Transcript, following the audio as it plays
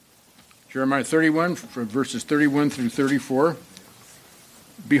Jeremiah 31, from verses 31 through 34.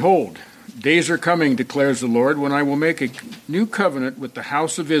 Behold, days are coming, declares the Lord, when I will make a new covenant with the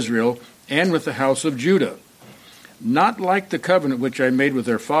house of Israel and with the house of Judah. Not like the covenant which I made with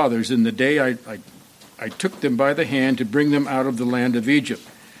their fathers in the day I took them by the hand to bring them out of the land of Egypt.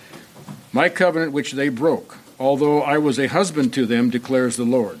 My covenant which they broke, although I was a husband to them, declares the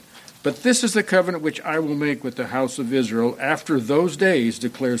Lord. But this is the covenant which I will make with the house of Israel. After those days,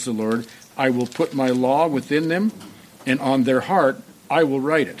 declares the Lord, I will put my law within them, and on their heart I will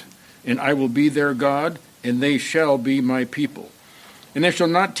write it. And I will be their God, and they shall be my people. And they shall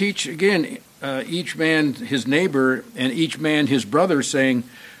not teach again each man his neighbor, and each man his brother, saying,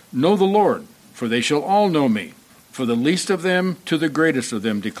 Know the Lord, for they shall all know me. For the least of them to the greatest of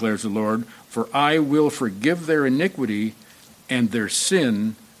them, declares the Lord, for I will forgive their iniquity, and their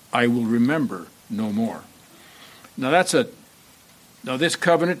sin I will remember no more. Now this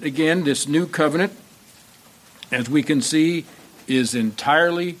covenant, again, this new covenant, as we can see, is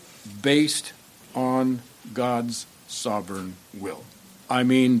entirely based on God's sovereign will. I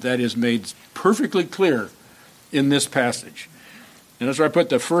mean, that is made perfectly clear in this passage. And that's why I put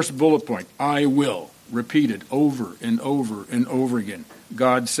the first bullet point, I will, repeated over and over and over again.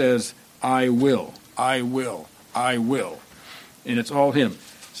 God says, I will, I will, I will. And it's all him.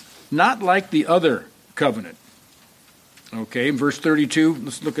 Not like the other covenant. Okay, verse 32,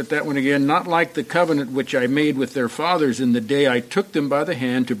 let's look at that one again. Not like the covenant which I made with their fathers in the day I took them by the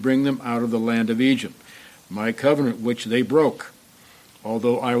hand to bring them out of the land of Egypt. My covenant which they broke,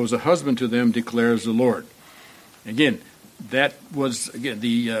 although I was a husband to them, declares the Lord. Again, that was, again,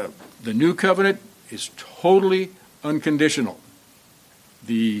 the new covenant is totally unconditional.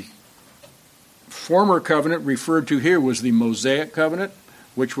 The former covenant referred to here was the Mosaic covenant,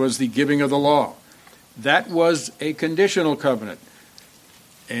 which was the giving of the law. That was a conditional covenant.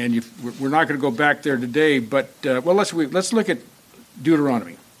 And we're not going to go back there today, but, let's look at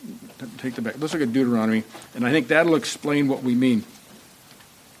Deuteronomy. Take the back. Let's look at Deuteronomy, and I think that'll explain what we mean.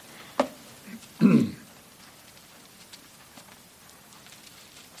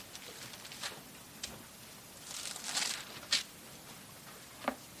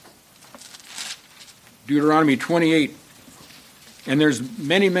 Deuteronomy 28, and there's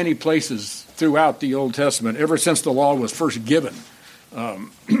many, many places throughout the Old Testament, ever since the law was first given.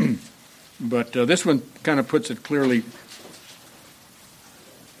 But this one kind of puts it clearly.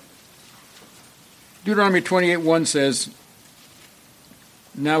 Deuteronomy 28:1 says,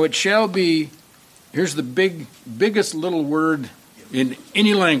 Now it shall be, here's the biggest little word in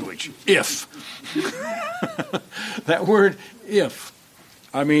any language, if. That word, if.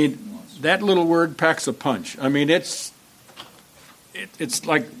 I mean, that little word packs a punch. I mean, it's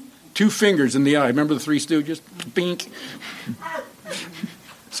like two fingers in the eye. Remember the Three Stooges? Bink.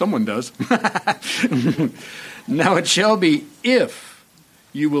 Someone does. Now it shall be, if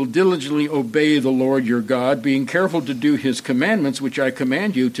you will diligently obey the Lord your God, being careful to do his commandments, which I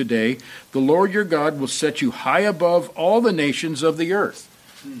command you today, the Lord your God will set you high above all the nations of the earth.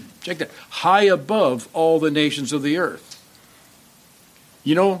 Check that. High above all the nations of the earth.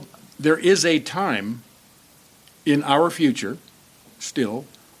 You know, there is a time in our future, still,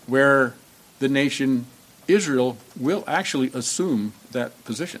 where the nation Israel will actually assume that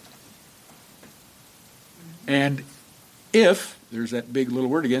position. And if, there's that big little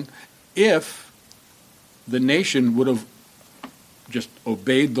word again, if the nation would have just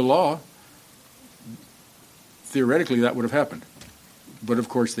obeyed the law, theoretically that would have happened. But of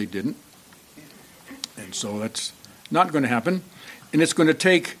course they didn't. And so that's not going to happen. And it's going to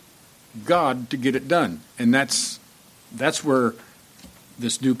take God to get it done. And that's where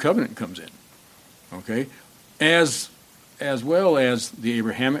this new covenant comes in. Okay? As well as the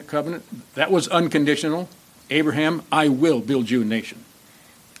Abrahamic covenant, that was unconditional. Abraham, I will build you a nation.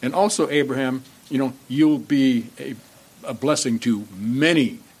 And also Abraham, you'll be a blessing to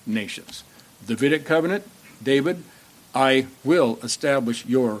many nations. Davidic covenant, David, I will establish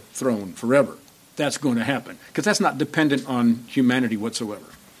your throne forever. That's going to happen. Because that's not dependent on humanity whatsoever.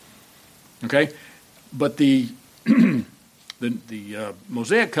 Okay? But the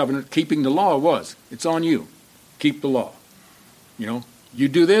Mosaic covenant, keeping the law, was. It's on you. Keep the law. You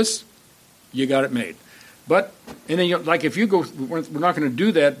do this, you got it made. But, and then, like if you go, we're not going to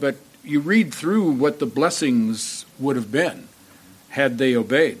do that, but you read through what the blessings would have been had they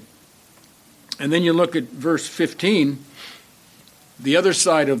obeyed. And then you look at verse 15, the other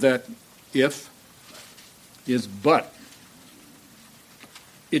side of that if is but.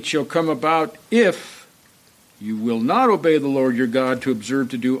 It shall come about if you will not obey the Lord your God to observe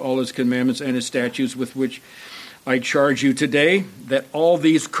to do all his commandments and his statutes with which I charge you today that all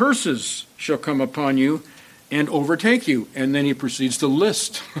these curses shall come upon you and overtake you. And then he proceeds to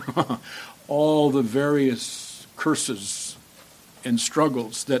list all the various curses and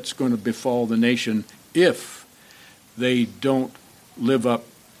struggles that's going to befall the nation if they don't live up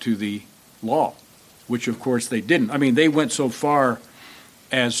to the law, which of course they didn't. I mean, they went so far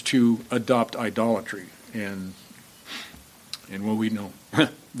as to adopt idolatry, and well, we know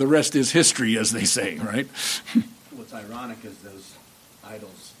the rest is history, as they say, right? What's ironic is those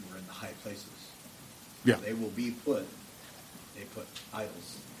idols were in the high places. Yeah, they will be put. They put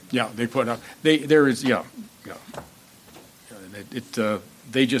idols. Yeah, they put up. There is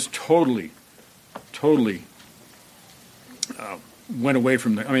they just totally went away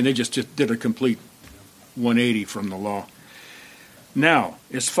from the. I mean, they just did a complete 180 from the law. Now,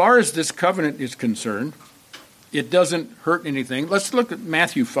 as far as this covenant is concerned, it doesn't hurt anything. Let's look at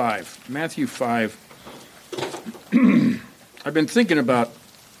Matthew 5. Matthew 5. I've been thinking about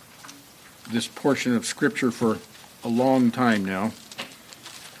this portion of Scripture for a long time now.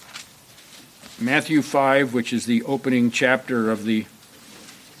 Matthew 5, which is the opening chapter of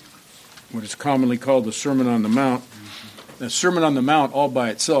what is commonly called the Sermon on the Mount. The Sermon on the Mount all by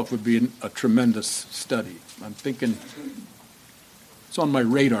itself would be a tremendous study. I'm thinking it's on my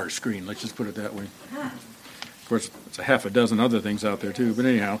radar screen, let's just put it that way. Of course, it's a half a dozen other things out there too, but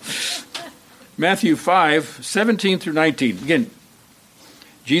anyhow. Matthew 5, 17 through 19. Again,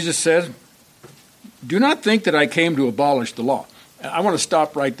 Jesus says, "Do not think that I came to abolish the law." I want to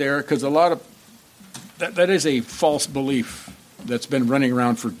stop right there because a lot of that is a false belief that's been running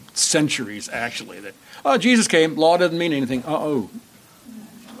around for centuries, actually, that, Jesus came, law doesn't mean anything.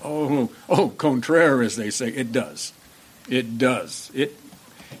 Contraire, as they say. It does. It does.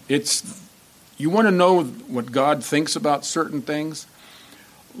 It's. You want to know what God thinks about certain things?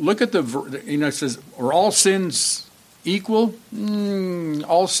 Look at it says, are all sins equal?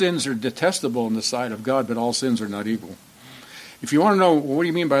 All sins are detestable in the sight of God, but all sins are not equal. If you want to know, what do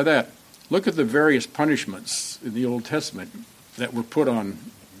you mean by that? Look at the various punishments in the Old Testament that were put on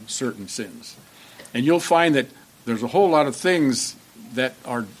certain sins. And you'll find that there's a whole lot of things that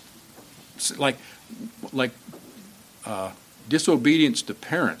are like disobedience to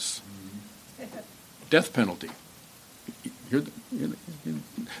parents, death penalty.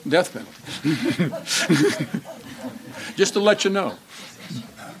 Death penalty. Just to let you know.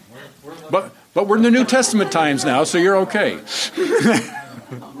 But we're in the New Testament times now, so you're okay.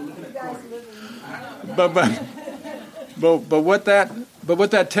 But what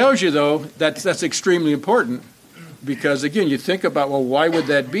that tells you, though, that's extremely important, because again, you think about, well, why would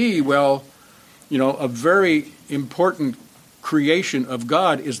that be? Well, a very important creation of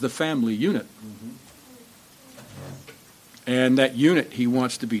God is the family unit. And that unit he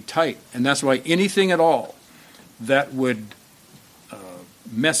wants to be tight. And that's why anything at all that would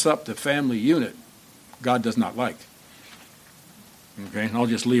mess up the family unit, God does not like. Okay, and I'll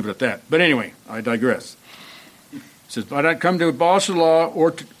just leave it at that. But anyway, I digress. It says, "But I come to abolish the law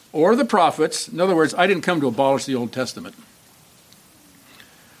or the prophets." In other words, I didn't come to abolish the Old Testament.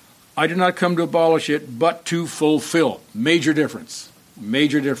 I did not come to abolish it, but to fulfill. Major difference.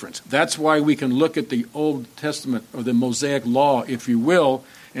 Major difference. That's why we can look at the Old Testament, or the Mosaic Law, if you will,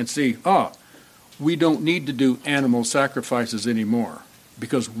 and see, we don't need to do animal sacrifices anymore.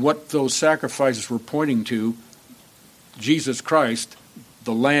 Because what those sacrifices were pointing to, Jesus Christ,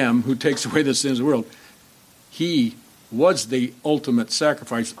 the Lamb who takes away the sins of the world, he was the ultimate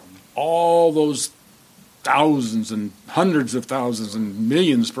sacrifice. All those thousands and hundreds of thousands and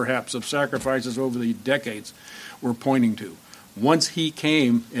millions, perhaps, of sacrifices over the decades were pointing to. Once he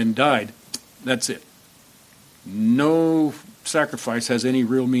came and died, that's it. No sacrifice has any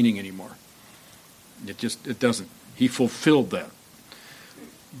real meaning anymore. It doesn't. He fulfilled that.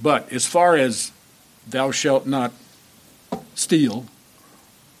 But as far as thou shalt not steal,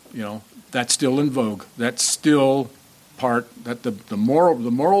 that's still in vogue. That's still part, that the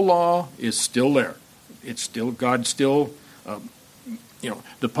moral law is still there. It's still, God still,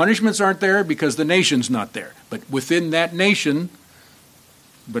 the punishments aren't there because the nation's not there. But within that nation,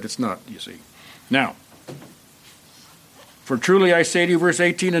 but it's not, you see. Now, "For truly I say to you," verse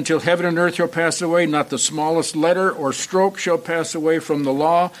 18, "until heaven and earth shall pass away, not the smallest letter or stroke shall pass away from the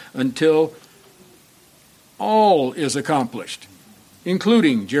law until all is accomplished,"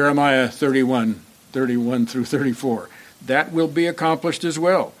 including Jeremiah 31 through 34. That will be accomplished as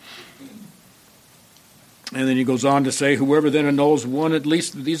well. And then he goes on to say, "Whoever then annuls one at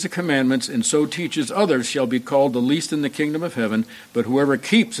least of these commandments and so teaches others shall be called the least in the kingdom of heaven, but whoever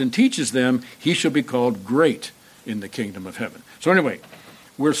keeps and teaches them, he shall be called great in the kingdom of heaven." So anyway,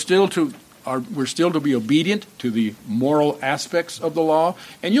 we're still to we're still to be obedient to the moral aspects of the law,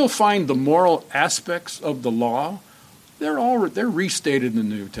 and you'll find the moral aspects of the law, they're restated in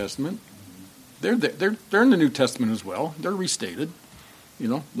the New Testament. They're in the New Testament as well. They're restated.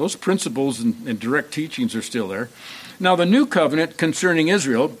 Those principles and direct teachings are still there. Now, the new covenant concerning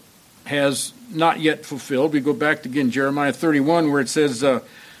Israel has not yet fulfilled. We go back to, again, Jeremiah 31, where it says,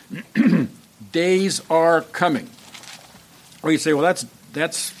 days are coming. Well, you say, well,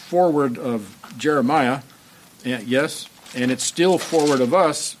 that's forward of Jeremiah. Yes, and it's still forward of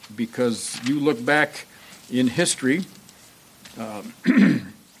us, because you look back in history,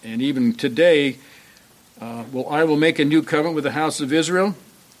 and even today, I will make a new covenant with the house of Israel.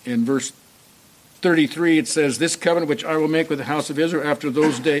 In verse 33, it says, this covenant which I will make with the house of Israel after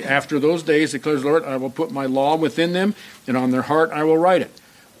those days, declares the Lord, I will put my law within them, and on their heart I will write it.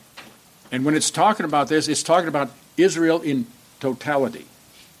 And when it's talking about this, it's talking about Israel in totality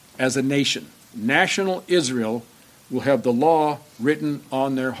as a nation. National Israel will have the law written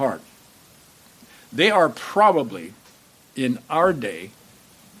on their heart. They are probably, in our day,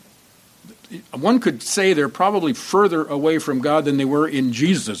 one could say they're probably further away from God than they were in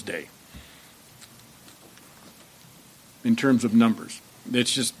Jesus' day, in terms of numbers.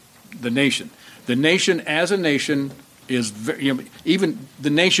 It's just the nation. The nation as a nation is, even the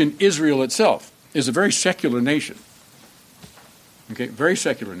nation Israel itself is a very secular nation. Okay, very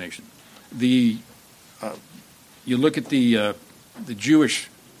secular nation. You look at the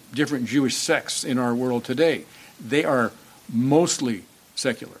different Jewish sects in our world today. They are mostly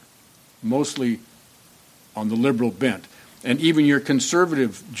secular, mostly on the liberal bent. And even your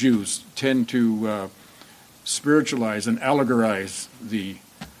conservative Jews tend to spiritualize and allegorize the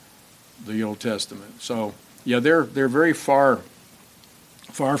Old Testament. So, yeah, they're very far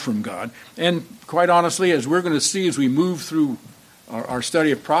from God. And quite honestly, as we're going to see as we move through our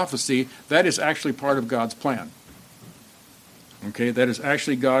study of prophecy, that is actually part of God's plan. Okay, that is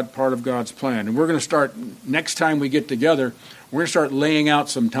actually part of God's plan. And we're going to start, next time we get together, we're going to start laying out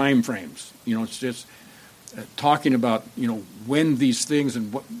some time frames. It's just talking about, when these things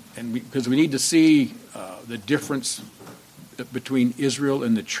because we need to see the difference between Israel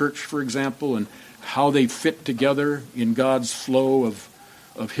and the church, for example, and how they fit together in God's flow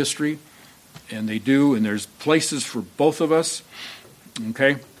of history. And they do, and there's places for both of us.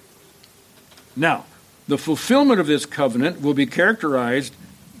 Okay? Now, the fulfillment of this covenant will be characterized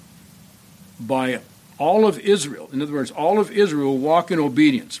by all of Israel. In other words, all of Israel will walk in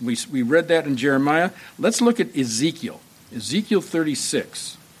obedience. We read that in Jeremiah. Let's look at Ezekiel. Ezekiel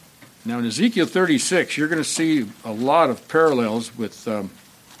 36. Now, in Ezekiel 36, you're going to see a lot of parallels with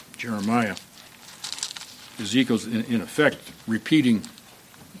Jeremiah. Ezekiel's, in effect, repeating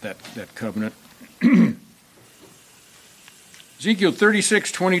that covenant. Ezekiel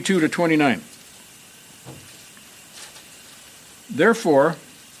 36, 22 to 29. Therefore,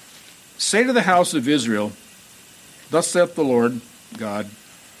 say to the house of Israel, thus saith the Lord God,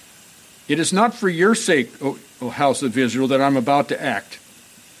 it is not for your sake, O house of Israel, that I'm about to act,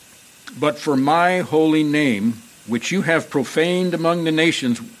 but for my holy name, which you have profaned among the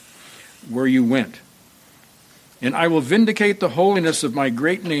nations where you went. And I will vindicate the holiness of my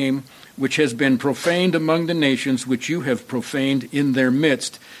great name, which has been profaned among the nations, which you have profaned in their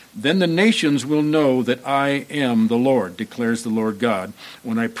midst. Then the nations will know that I am the Lord, declares the Lord God,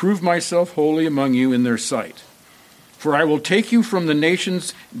 when I prove myself holy among you in their sight. For I will take you from the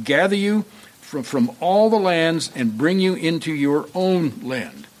nations, gather you from all the lands, and bring you into your own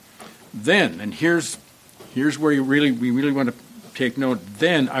land. Then, and here's where we really want to take note,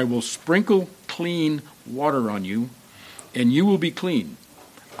 then I will sprinkle clean water on you, and you will be clean.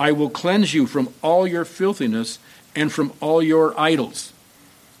 I will cleanse you from all your filthiness and from all your idols.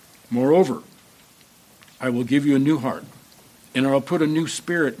 Moreover, I will give you a new heart, and I will put a new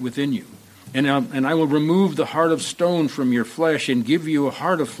spirit within you. And I will remove the heart of stone from your flesh and give you a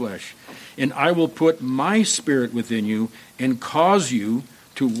heart of flesh. And I will put my spirit within you and cause you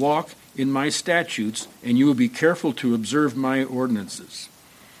to walk in my statutes, and you will be careful to observe my ordinances.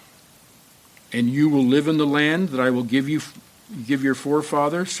 And you will live in the land that I will give your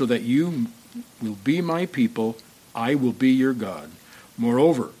forefathers, so that you will be my people, I will be your God.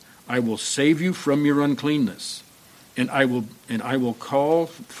 Moreover, I will save you from your uncleanness, and I will call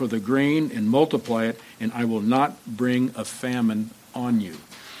for the grain and multiply it, and I will not bring a famine on you.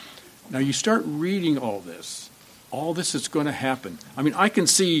 Now you start reading all this that's going to happen. I mean, I can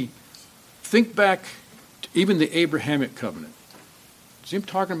think back to even the Abrahamic covenant. See him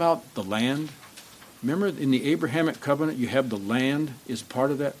talking about the land? Remember, in the Abrahamic covenant, you have the land is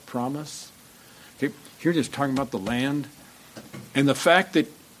part of that promise. Okay, here it is talking about the land. And the fact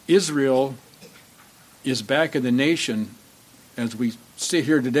that Israel is back in the nation as we sit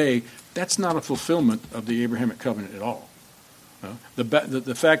here today, that's not a fulfillment of the Abrahamic covenant at all.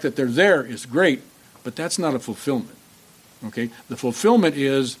 The fact that they're there is great, but that's not a fulfillment. Okay? The fulfillment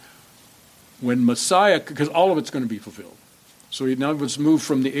is when Messiah, because all of it's going to be fulfilled. So now let's move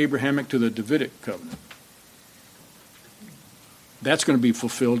from the Abrahamic to the Davidic covenant. That's going to be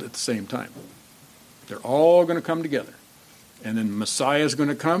fulfilled at the same time. They're all going to come together. And then Messiah is going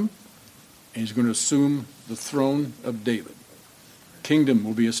to come, and he's going to assume the throne of David. Kingdom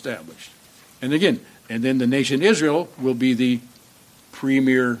will be established. And again, and then the nation Israel will be the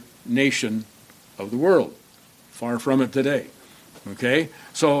premier nation of the world. Far from it today. Okay?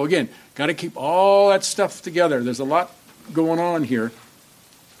 So again, got to keep all that stuff together. There's a lot going on here.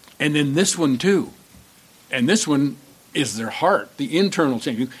 And then this one too. And this one is their heart, the internal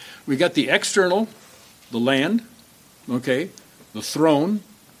change. We got the external, the land, okay, the throne,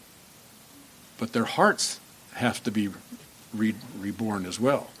 but their hearts have to be reborn as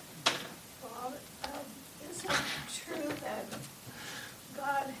well. Well, is it true that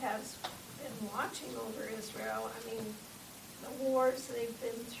God has been watching over Israel? I mean, the wars they've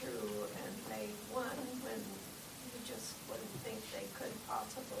been through, and they won when you just wouldn't think they could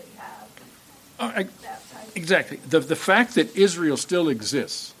possibly have that type of Exactly. The fact that Israel still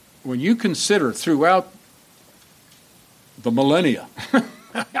exists, when you consider throughout the millennia,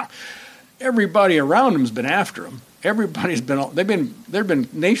 everybody around them's been after them. Everybody's been. There've been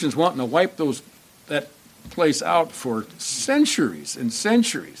nations wanting to wipe that place out for centuries and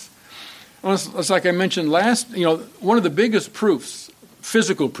centuries. Well, it's like I mentioned last. One of the biggest proofs,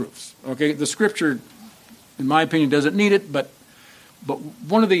 physical proofs. Okay, the Scripture, in my opinion, doesn't need it, but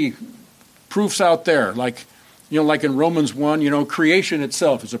one of the proofs out there, like in Romans 1, creation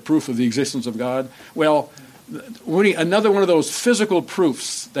itself is a proof of the existence of God. Well, another one of those physical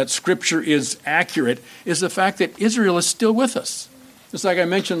proofs that Scripture is accurate is the fact that Israel is still with us. It's like I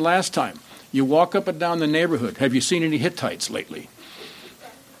mentioned last time. You walk up and down the neighborhood. Have you seen any Hittites lately?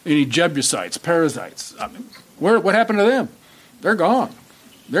 Any Jebusites, Perizzites? What happened to them? They're gone.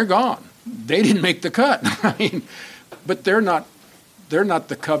 They're gone. They didn't make the cut. But they're not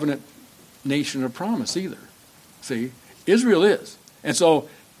the covenant nation of promise either. See, Israel is. And so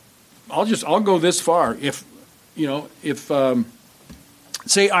I'll go this far. If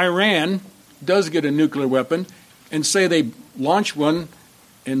say Iran does get a nuclear weapon and say they launch one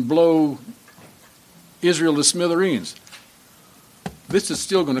and blow Israel to smithereens, this is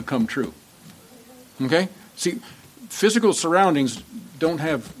still going to come true. Okay? See, physical surroundings don't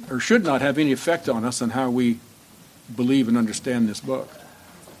have or should not have any effect on us on how we believe and understand this book.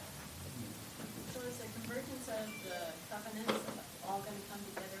 So is the convergence of the covenants all going to come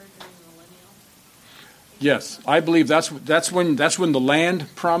together during the millennial? Yes, I believe that's when the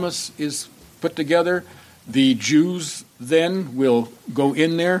land promise is put together. The Jews then will go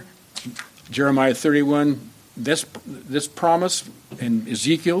in there. Jeremiah 31, this promise, and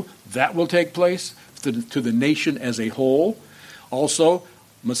Ezekiel, that will take place to the nation as a whole. Also,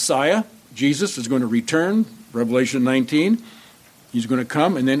 Messiah, Jesus, is going to return, Revelation 19. He's going to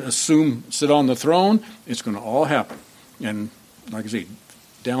come and then sit on the throne. It's going to all happen. And like I say,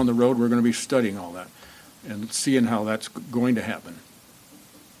 down the road, we're going to be studying all that and seeing how that's going to happen.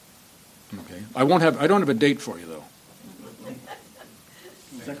 Okay. I don't have a date for you, though.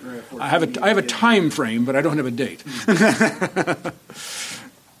 I have a time frame, but I don't have a date.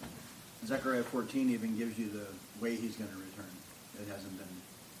 Zechariah 14 even gives you the way he's going to return. It hasn't been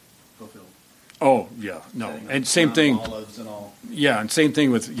fulfilled. Oh, yeah, no. And same thing. Olives and all. Yeah, and same thing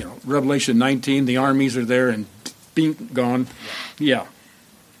with, Revelation 19, the armies are there and being gone. Yeah.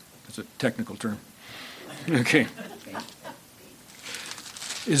 That's a technical term. Okay.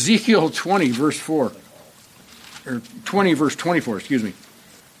 Ezekiel 20, verse 4. Or 20, verse 24, excuse me.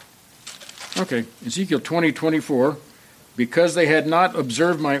 Okay, Ezekiel 20, 24. Because they had not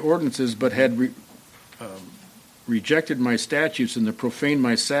observed my ordinances, but had rejected my statutes and profaned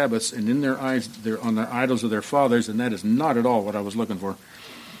my Sabbaths, and in their eyes on the idols of their fathers, and that is not at all what I was looking for.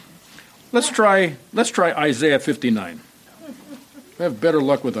 Let's try Isaiah 59. I have better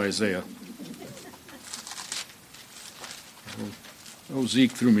luck with Isaiah. Oh,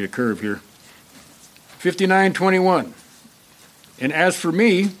 Zeke threw me a curve here. 59:21. And as for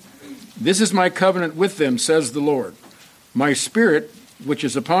me, this is my covenant with them, says the Lord. My spirit, which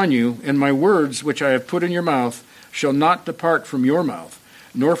is upon you, and my words, which I have put in your mouth, shall not depart from your mouth,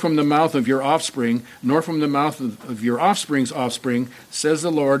 nor from the mouth of your offspring, nor from the mouth of your offspring's offspring, says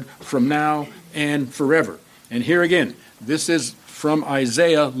the Lord, from now and forever. And here again, this is from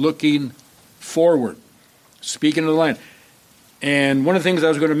Isaiah looking forward, speaking of the land. And one of the things I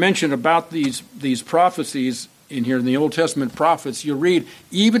was going to mention about these prophecies in here in the Old Testament prophets, you'll read,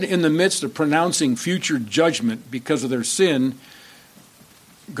 even in the midst of pronouncing future judgment because of their sin,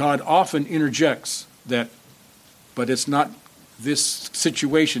 God often interjects that, but it's not, this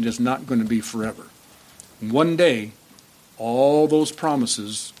situation is not going to be forever. One day, all those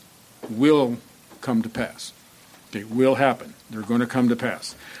promises will come to pass. They will happen. They're going to come to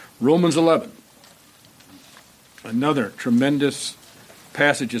pass. Romans 11, another tremendous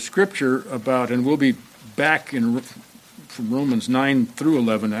passage of Scripture about, and we'll be back from Romans 9 through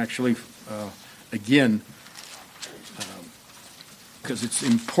 11, actually, again, because it's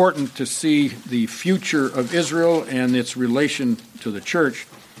important to see the future of Israel and its relation to the church.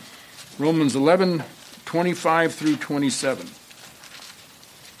 Romans 11, 25 through 27.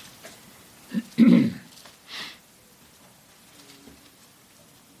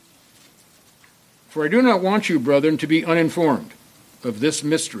 For I do not want you, brethren, to be uninformed of this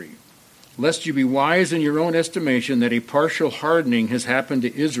mystery, lest you be wise in your own estimation that a partial hardening has happened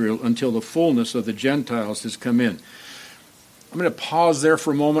to Israel until the fullness of the Gentiles has come in. I'm going to pause there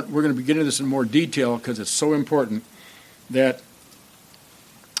for a moment. We're going to be getting this in more detail because it's so important that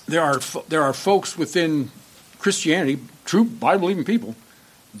there are folks within Christianity, true Bible-believing people,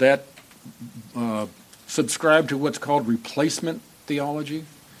 that subscribe to what's called replacement theology,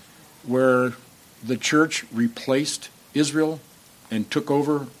 where the church replaced Israel and took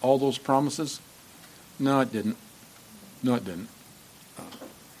over all those promises. No, it didn't. No, it didn't.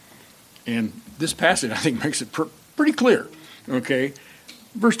 And this passage, I think, makes it pretty clear. Okay,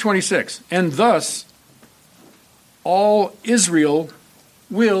 verse 26, and thus all Israel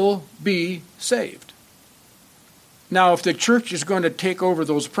will be saved. Now, if the church is going to take over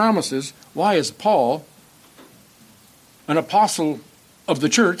those promises, why is Paul, an apostle of the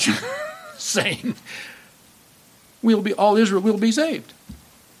church, saying all Israel will be saved?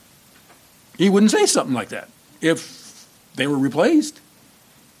 He wouldn't say something like that if they were replaced,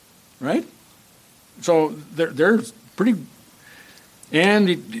 right? So there's pretty. And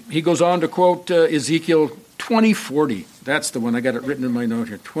he goes on to quote Ezekiel 20:40. That's the one. I got it written in my note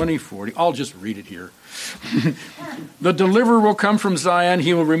here. 20:40. I'll just read it here. The deliverer will come from Zion.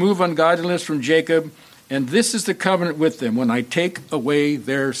 He will remove ungodliness from Jacob. And this is the covenant with them when I take away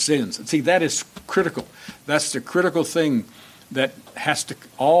their sins. And see, that is critical. That's the critical thing that has to,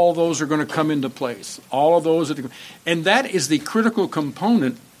 all those are going to come into place. All of those and that is the critical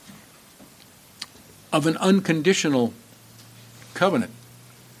component of an unconditional covenant.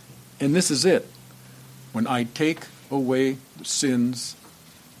 And this is it. When I take away the sins,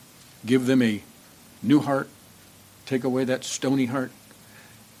 give them a new heart, take away that stony heart.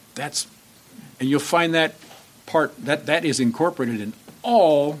 And you'll find that part, that is incorporated in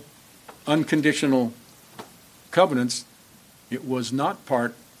all unconditional covenants. It was not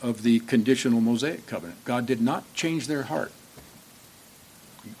part of the conditional Mosaic covenant. God did not change their heart.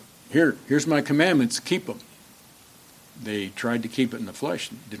 Here's my commandments, keep them. They tried to keep it in the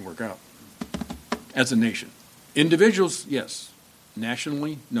flesh. It didn't work out. As a nation. Individuals, yes.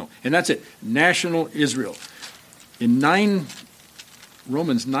 Nationally, no. And that's it. National Israel. In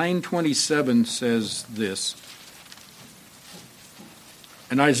Romans 9:27 says this.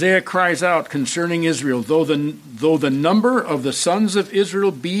 And Isaiah cries out concerning Israel, though the number of the sons of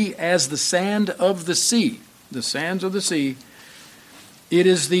Israel be as the sand of the sea, the sands of the sea, it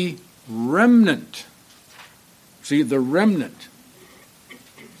is the remnant. See, the remnant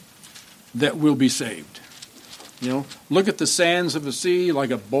that will be saved. You know, look at the sands of the sea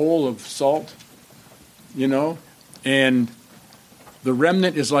like a bowl of salt, you know, and the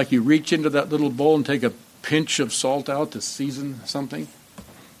remnant is like you reach into that little bowl and take a pinch of salt out to season something.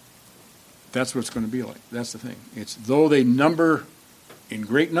 That's what it's going to be like. That's the thing. It's though they number in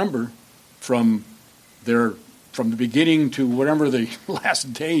great number from the beginning to whatever the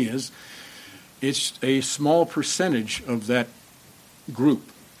last day is, it's a small percentage of that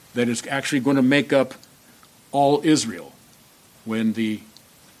group that is actually going to make up all Israel when the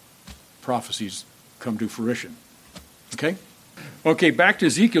prophecies come to fruition. Okay? Okay, back to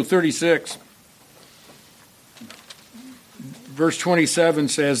Ezekiel 36. Verse 27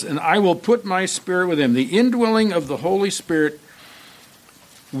 says, and I will put my spirit with him. The indwelling of the Holy Spirit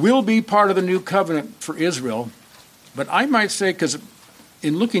will be part of the new covenant for Israel. But I might say, because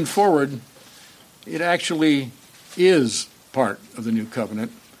in looking forward, it actually is part of the new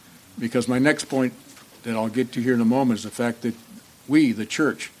covenant, because my next point that I'll get to here in a moment is the fact that we, the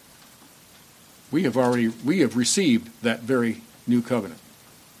church, we have received that very new covenant.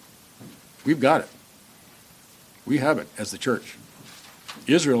 We've got it. We have it as the church.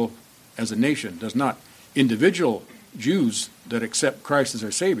 Israel, as a nation, does not. Individual Jews that accept Christ as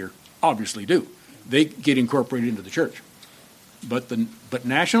their Savior obviously do. They get incorporated into the church. But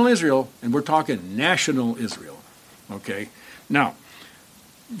national Israel, and we're talking national Israel, okay? Now,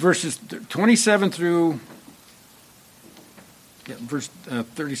 verses 27 through verse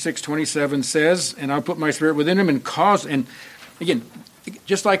 36, 27 says, and I'll put my spirit within him and cause, and again,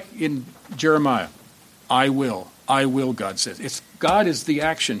 just like in Jeremiah, I will, God says. God is the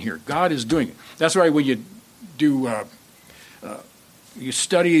action here. God is doing it. That's why when you do, you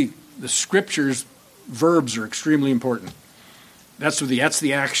study the scriptures, verbs are extremely important. That's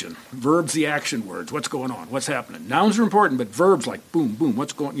the action. Verbs, the action words. What's going on? What's happening? Nouns are important, but verbs like boom, boom,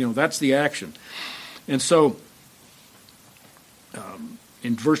 what's going, that's the action. And so,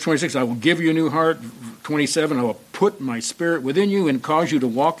 in verse 26, I will give you a new heart. 27, I will put my spirit within you and cause you to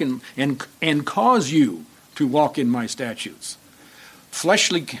walk in, and cause you to walk in my statutes.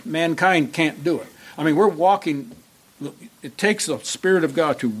 Fleshly mankind can't do it. I mean, we're walking, it takes the Spirit of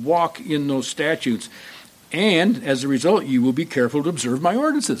God to walk in those statutes. And as a result, you will be careful to observe my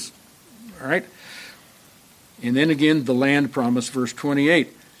ordinances. All right? And then again, the land promise, verse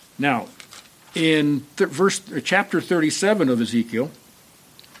 28. Now, in chapter 37 of Ezekiel,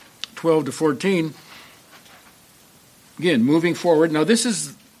 12 to 14, again, moving forward. Now, this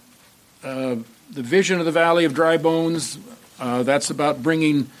is the vision of the valley of dry bones. That's about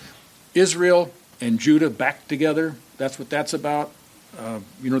bringing Israel and Judah back together. That's what that's about.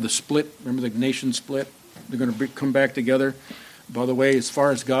 The split. Remember the nation split? They're going to come back together. By the way, as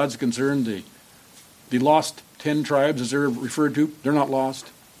far as God's concerned, the lost 10 tribes, as they're referred to, they're not lost.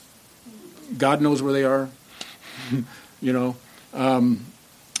 God knows where they are.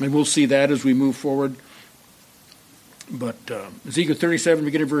 And we'll see that as we move forward. But Ezekiel 37,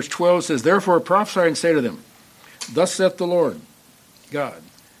 beginning verse 12, says, Therefore prophesy and say to them, Thus saith the Lord God,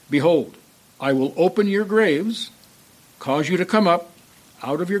 Behold, I will open your graves, cause you to come up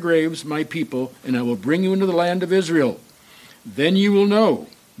out of your graves, my people, and I will bring you into the land of Israel. Then you will know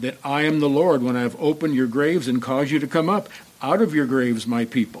that I am the Lord when I have opened your graves and caused you to come up out of your graves, my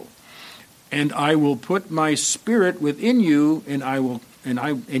people. And I will put my spirit within you,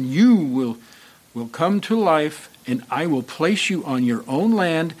 and you will come to life, and I will place you on your own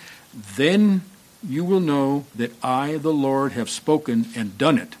land. Then you will know that I, the Lord, have spoken and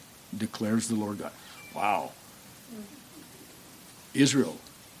done it, declares the Lord God. Wow. Israel.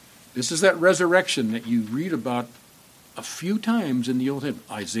 This is that resurrection that you read about a few times in the Old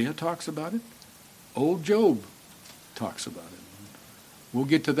Testament. Isaiah talks about it. Old Job talks about it. We'll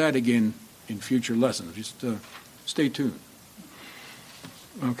get to that again in future lessons. Just stay tuned.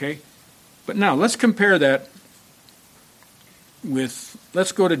 Okay? But now, let's compare that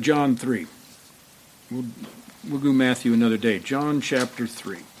let's go to John 3. We'll do Matthew another day. John chapter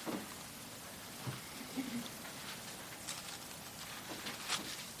 3.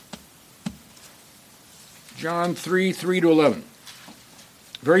 John 3, 3 to 11.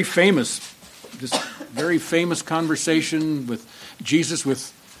 Very famous conversation with Jesus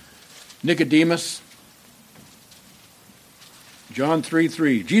with Nicodemus. John 3,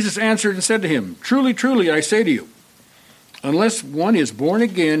 3. Jesus answered and said to him, Truly, truly, I say to you, unless one is born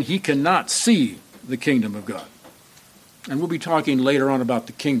again, he cannot see the kingdom of God. And we'll be talking later on about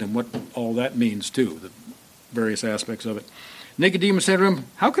the kingdom, what all that means too, the various aspects of it. Nicodemus said to him,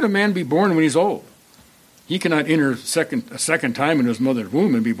 How can a man be born when he's old? He cannot enter a second time in his mother's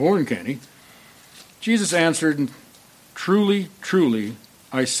womb and be born, can he? Jesus answered, Truly, truly,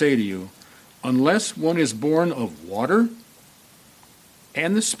 I say to you, unless one is born of water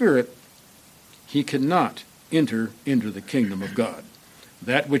and the Spirit, he cannot enter into the kingdom of God.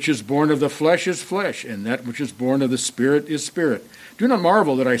 That which is born of the flesh is flesh, and that which is born of the Spirit is spirit. Do not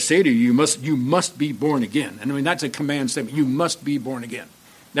marvel that I say to you, you must be born again. And I mean, that's a command statement. You must be born again.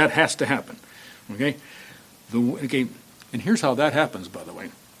 That has to happen. Okay? And here's how that happens, by the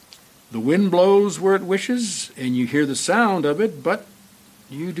way. The wind blows where it wishes, and you hear the sound of it, but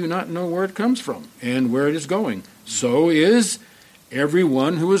you do not know where it comes from and where it is going. So is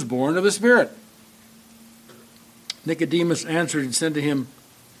everyone who is born of the Spirit. Nicodemus answered and said to him,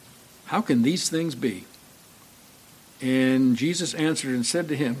 How can these things be? And Jesus answered and said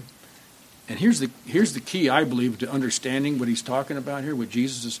to him, and here's the key, I believe, to understanding what he's talking about here, what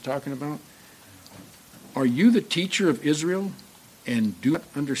Jesus is talking about. Are you the teacher of Israel and do not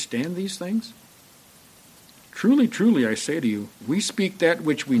understand these things? Truly, truly, I say to you, we speak that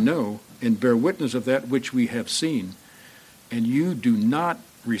which we know and bear witness of that which we have seen, and you do not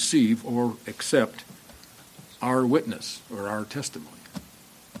receive or accept our witness or our testimony.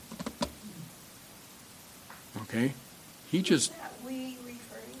 Okay? He just... Is that we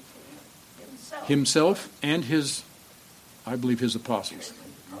referring to himself? Himself and his I believe his apostles.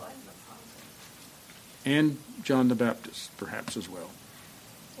 Oh, and the Father. And John the Baptist, perhaps as well.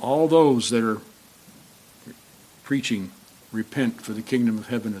 All those that are preaching, repent, for the kingdom of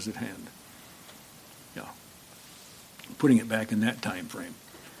heaven is at hand. Yeah. Putting it back in that time frame.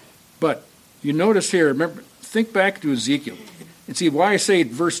 But you notice here, remember, think back to Ezekiel. And see why I say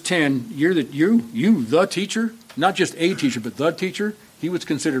verse 10, you the teacher, not just a teacher, but the teacher. He was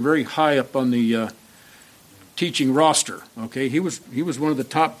considered very high up on the teaching roster. Okay, he was one of the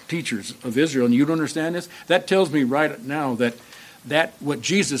top teachers of Israel, and you don't understand this? That tells me right now that what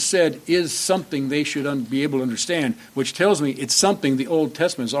Jesus said is something they should be able to understand, which tells me it's something the Old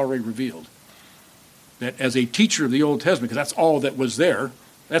Testament has already revealed. That as a teacher of the Old Testament, because that's all that was there,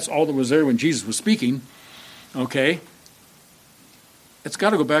 that's all that was there when Jesus was speaking, okay, it's got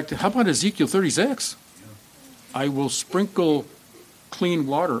to go back to, how about Ezekiel 36? I will sprinkle clean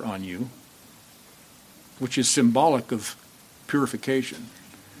water on you, which is symbolic of purification,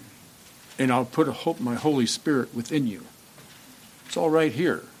 and I'll put my Holy Spirit within you. It's all right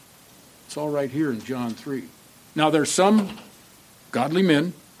here. It's all right here in John 3. Now, there's some godly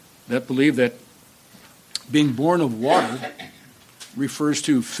men that believe that being born of water refers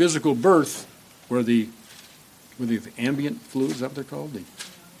to physical birth, where the ambient fluid, is that what they're called? The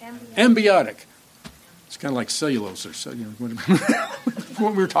ambiotic. It's kind of like cellulose or so,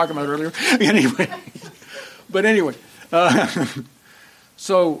 what we were talking about earlier. Anyway, but anyway, I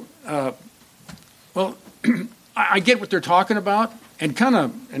get what they're talking about,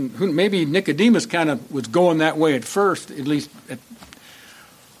 and maybe Nicodemus kind of was going that way at first, at least.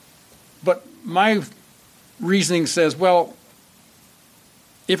 But my reasoning says, well,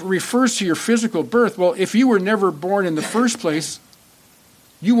 if it refers to your physical birth, well, if you were never born in the first place,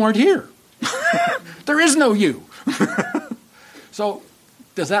 you weren't here. There is no you. So,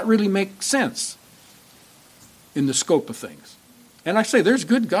 does that really make sense in the scope of things? And I say there's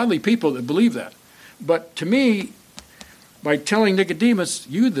good, godly people that believe that. But to me, by telling Nicodemus,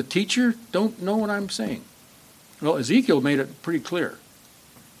 you, the teacher, don't know what I'm saying. Well, Ezekiel made it pretty clear.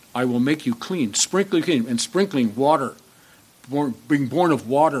 I will make you clean, sprinkle you clean, and sprinkling water, being born of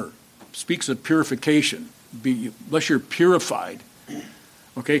water, speaks of purification, unless you're purified.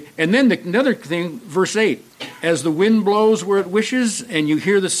 Okay, and then another thing, verse 8, as the wind blows where it wishes, and you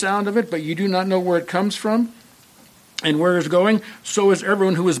hear the sound of it, but you do not know where it comes from and where it's going, so is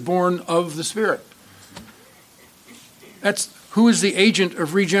everyone who is born of the Spirit. That's who is the agent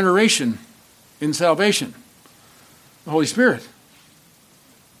of regeneration in salvation? The Holy Spirit.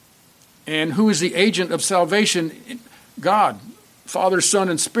 And who is the agent of salvation? God, Father, Son,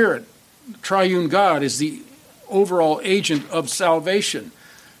 and Spirit. Triune God is the overall agent of salvation.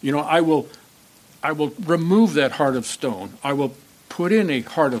 I will remove that heart of stone. I will put in a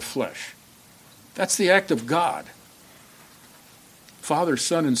heart of flesh. That's the act of God. Father,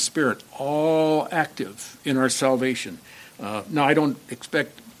 Son, and Spirit, all active in our salvation. Now, I don't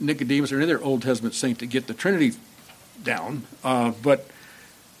expect Nicodemus or any other Old Testament saint to get the Trinity down, but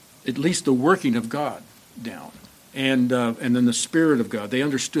at least the working of God down. And then the Spirit of God. They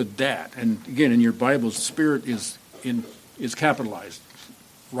understood that. And again, in your Bibles, Spirit is capitalized,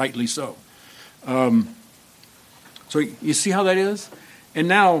 rightly so. So you see how that is? And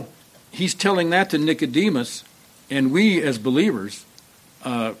now he's telling that to Nicodemus, and we as believers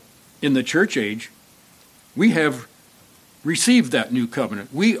in the church age, we have received that new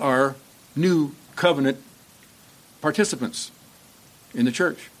covenant. We are new covenant participants in the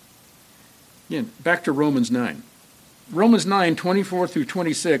church. Again, back to Romans 9. Romans 9, 24 through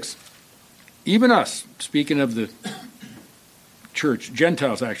 26, even us, speaking of the church,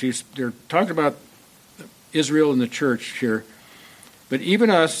 Gentiles actually, they're talking about Israel and the church here, but even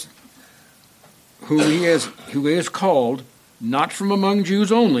us, who he has called, not from among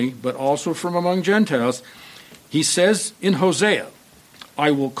Jews only, but also from among Gentiles, he says in Hosea,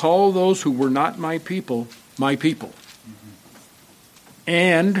 I will call those who were not my people, my people. Mm-hmm.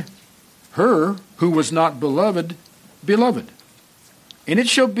 And her who was not beloved, beloved. And it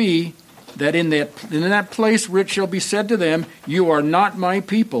shall be that in that place where it shall be said to them, you are not my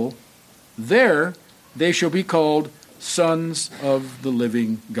people, there they shall be called sons of the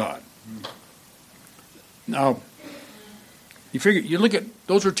living God. Now, you look at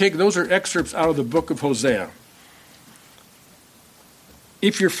those are excerpts out of the book of Hosea.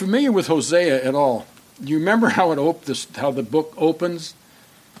 If you're familiar with Hosea at all, do you remember how the book opens?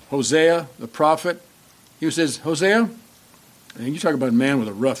 Hosea, the prophet, he says, Hosea, and you talk about a man with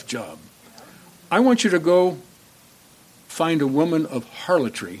a rough job. I want you to go find a woman of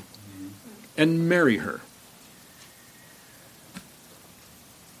harlotry and marry her.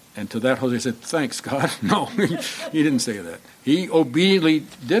 And to that Hosea said, thanks, God. No, he didn't say that. He obediently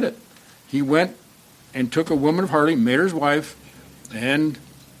did it. He went and took a woman of Harley, made her his wife, and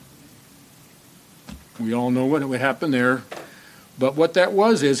we all know what happened there. But what that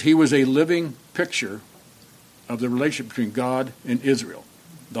was is he was a living picture of the relationship between God and Israel,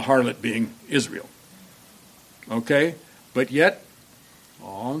 the harlot being Israel. Okay? But yet,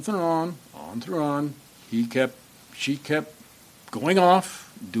 on through on, she kept going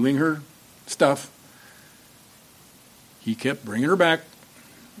off, doing her stuff. He kept bringing her back,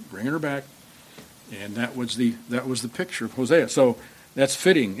 and that was the picture of Hosea. So that's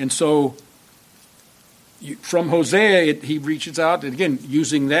fitting. And so from Hosea, he reaches out, and again,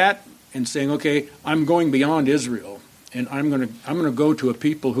 using that and saying, okay, I'm going beyond Israel, and I'm going to go to a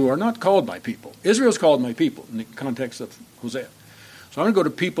people who are not called my people. Israel's called my people in the context of Hosea. So I'm going to go to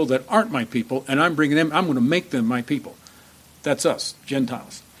people that aren't my people, and I'm going to make them my people. That's us,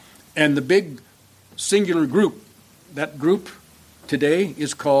 Gentiles. And the big singular group, that group today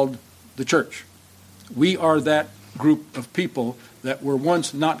is called the church. We are that group of people that were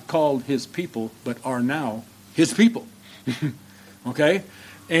once not called his people, but are now his people. Okay?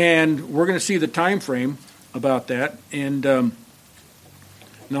 And we're going to see the time frame about that. And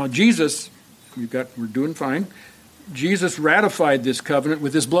now Jesus, we're doing fine. Jesus ratified this covenant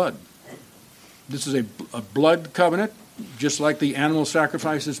with his blood. This is a blood covenant, just like the animal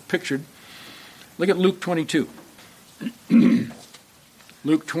sacrifices pictured. Look at Luke 22.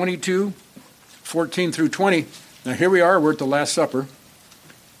 Luke 22, 14 through 20. Now here we are, we're at the Last Supper.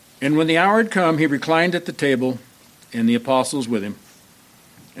 And when the hour had come, he reclined at the table, and the apostles with him.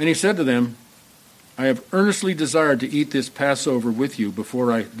 And he said to them, I have earnestly desired to eat this Passover with you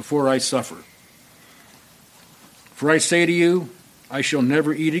before I suffer. For I say to you, I shall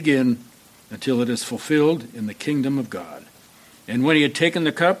never eat again until it is fulfilled in the kingdom of God. And when he had taken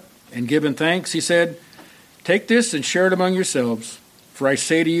the cup and given thanks, he said, Take this and share it among yourselves. For I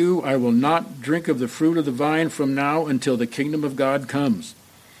say to you, I will not drink of the fruit of the vine from now until the kingdom of God comes.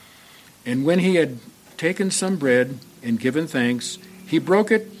 And when he had taken some bread and given thanks, he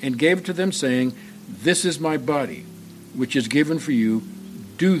broke it and gave it to them, saying, This is my body, which is given for you.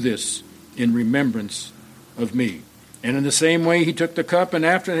 Do this in remembrance of me. And in the same way he took the cup, and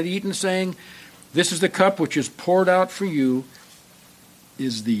after had eaten, saying, This is the cup which is poured out for you,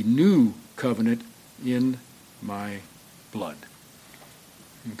 is the new covenant in my blood.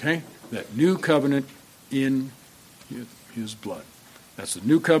 Okay? That new covenant in his blood. That's the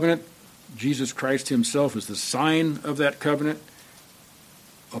new covenant. Jesus Christ himself is the sign of that covenant.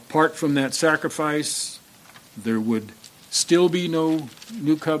 Apart from that sacrifice, there would still be no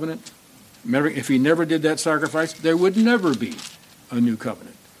new covenant. If he never did that sacrifice, there would never be a new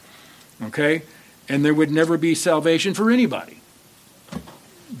covenant. Okay? And there would never be salvation for anybody,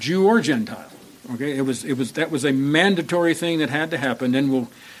 Jew or Gentile. Okay? That was a mandatory thing that had to happen. Then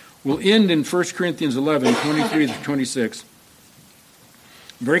we'll end in 1 Corinthians 11, 23 to 26.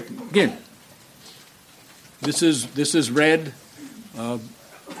 Again, this is read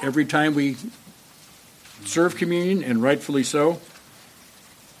every time we serve communion, and rightfully so.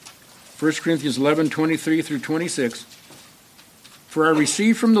 1 Corinthians 11, 23 through 26. For I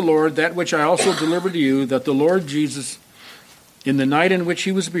received from the Lord that which I also delivered to you, that the Lord Jesus, in the night in which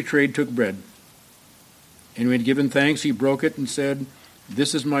he was betrayed, took bread. And when he had given thanks, he broke it and said,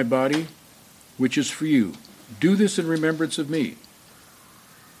 This is my body, which is for you. Do this in remembrance of me.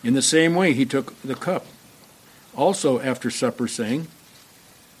 In the same way, he took the cup, also after supper, saying,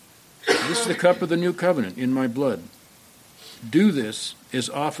 This is the cup of the new covenant in my blood. Do this as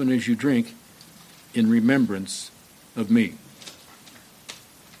often as you drink in remembrance of me.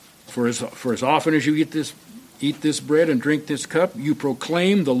 For as often as you eat this bread and drink this cup, you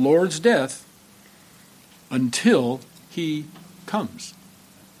proclaim the Lord's death until he comes.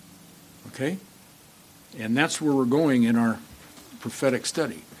 Okay? And that's where we're going in our prophetic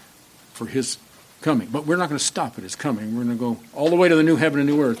study, for his coming. But we're not going to stop at his coming. We're going to go all the way to the new heaven and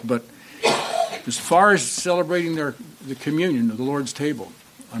new earth. But as far as celebrating the communion of the Lord's table,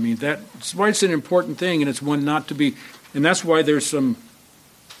 I mean, that's why it's an important thing, and it's one not to be, and that's why there's some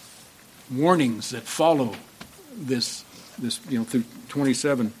warnings that follow this through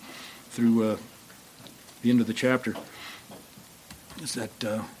 27 through the end of the chapter. Is that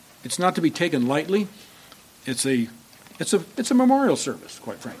it's not to be taken lightly. It's a memorial service,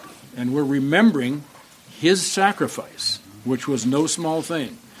 quite frankly, and we're remembering his sacrifice, which was no small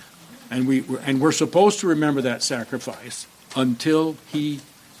thing, and we're supposed to remember that sacrifice until he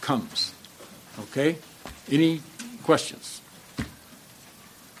comes. Okay? Any questions?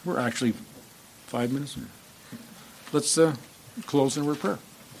 We're actually 5 minutes. Let's close in a word of prayer.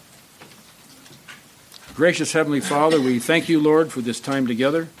 Gracious Heavenly Father, we thank you, Lord, for this time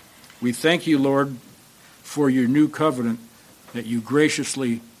together. We thank you, Lord, for your new covenant that you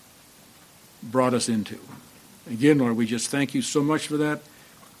graciously brought us into. Again, Lord, we just thank you so much for that.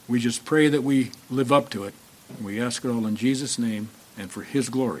 We just pray that we live up to it. We ask it all in Jesus' name and for his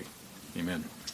glory. Amen.